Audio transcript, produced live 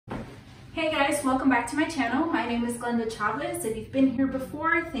Hey guys, welcome back to my channel. My name is Glenda Chavez. If you've been here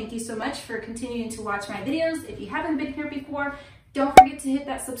before, thank you so much for continuing to watch my videos. If you haven't been here before, don't forget to hit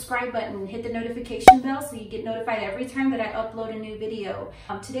that subscribe button and hit the notification bell so you get notified every time that I upload a new video.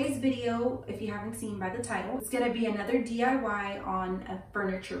 Today's video, if you haven't seen by the title, it's going to be another DIY on a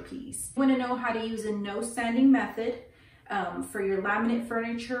furniture piece. You want to know how to use a no sanding method for your laminate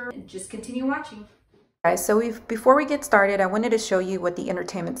furniture? Just continue watching. Guys, so before we get started, I wanted to show you what the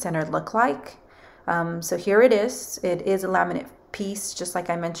entertainment center looked like. So here it is. It is a laminate piece, just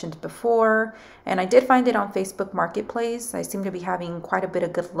like I mentioned before, and I did find it on Facebook Marketplace. I seem to be having quite a bit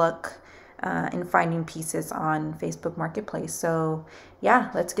of good luck in finding pieces on Facebook Marketplace. So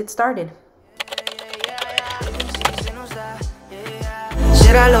yeah, let's get started.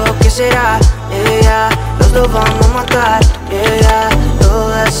 Será lo que será, los dos vamos a matar,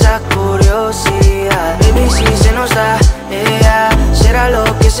 toda esa curiosidad. Baby, si se nos da, será lo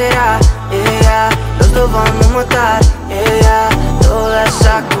que será, los dos vamos a matar, toda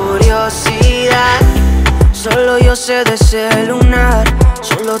esa curiosidad. Solo yo sé de ese lunar,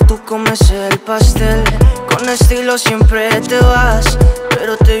 solo tú comes el pastel. Con estilo siempre te vas,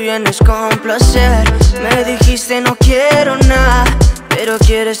 pero te vienes con placer. Me dijiste no quiero nada, pero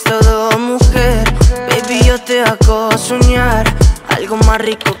quieres todo, mujer. Baby, yo te hago soñar algo más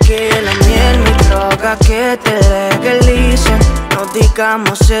rico que la miel, mi droga que te legalicen. No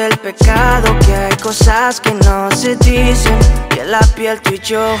digamos el pecado, que hay cosas que no se dicen. Y en la piel tú y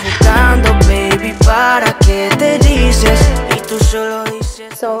yo jugando, baby, ¿para qué te dices? Y tú solo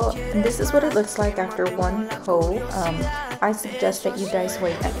dices. So this is what it looks like after one coat. I suggest that you guys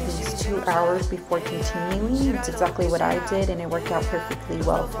wait at least 2 hours before continuing. It's exactly what I did, and it worked out perfectly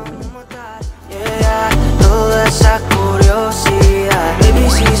well for me. Toda esa curiosidad, baby,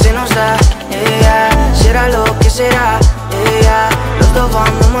 si se nos da, será lo que será, los dos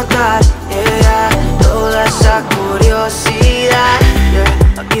vamos a matar, toda esa curiosidad.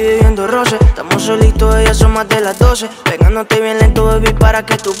 Aquí viviendo roce, estamos solitos, ellas son más de las 12. Pegándote bien lento, baby, para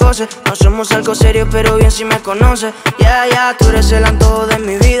que tú goces. No somos algo serio, pero bien si me conoces. Tú eres el antojo de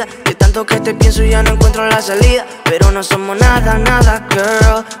mi vida. De tanto que te pienso ya no encuentro la salida. Pero no somos nada, nada,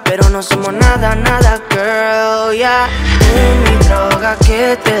 girl. Pero no somos nada, nada, girl, mi droga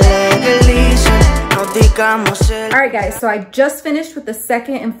que te legalice. No digamos el... Alright guys, so I just finished with the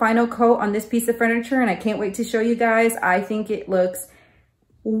second and final coat on this piece of furniture, and I can't wait to show you guys. I think it looks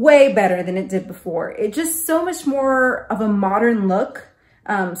way better than it did before. It just so much more of a modern look,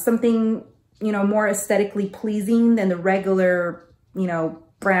 something, you know, more aesthetically pleasing than the regular, you know,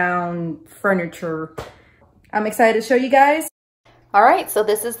 brown furniture. I'm excited to show you guys. All right, so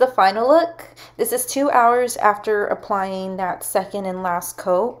this is the final look. This is 2 hours after applying that second and last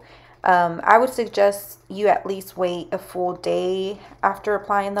coat. I would suggest you at least wait a full day after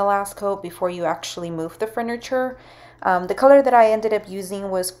applying the last coat before you actually move the furniture. The color that I ended up using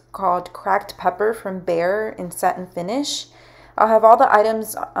was called Cracked Pepper from Behr in satin finish. I'll have all the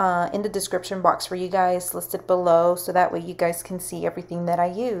items in the description box for you guys listed below, so that way you guys can see everything that I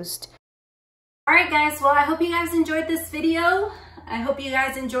used. Alright guys, well I hope you guys enjoyed this video. I hope you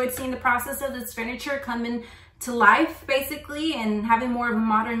guys enjoyed seeing the process of this furniture coming to life basically and having more of a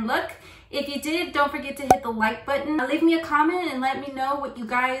modern look. If you did, don't forget to hit the like button. Leave me a comment and let me know what you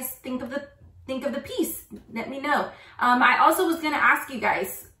guys think of the piece. Let me know. I also was going to ask you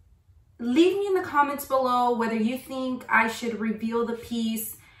guys, leave me in the comments below whether you think I should reveal the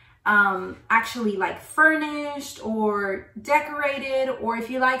piece actually like furnished or decorated, or if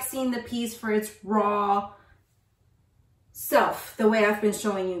you like seeing the piece for its raw self, the way I've been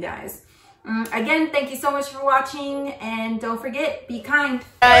showing you guys. Again, thank you so much for watching, and don't forget, be kind.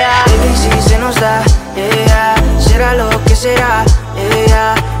 Si se nos da, será lo que será,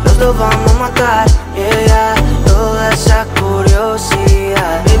 los dos vamos a matar, toda esa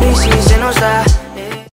curiosidad. Baby, si se nos da,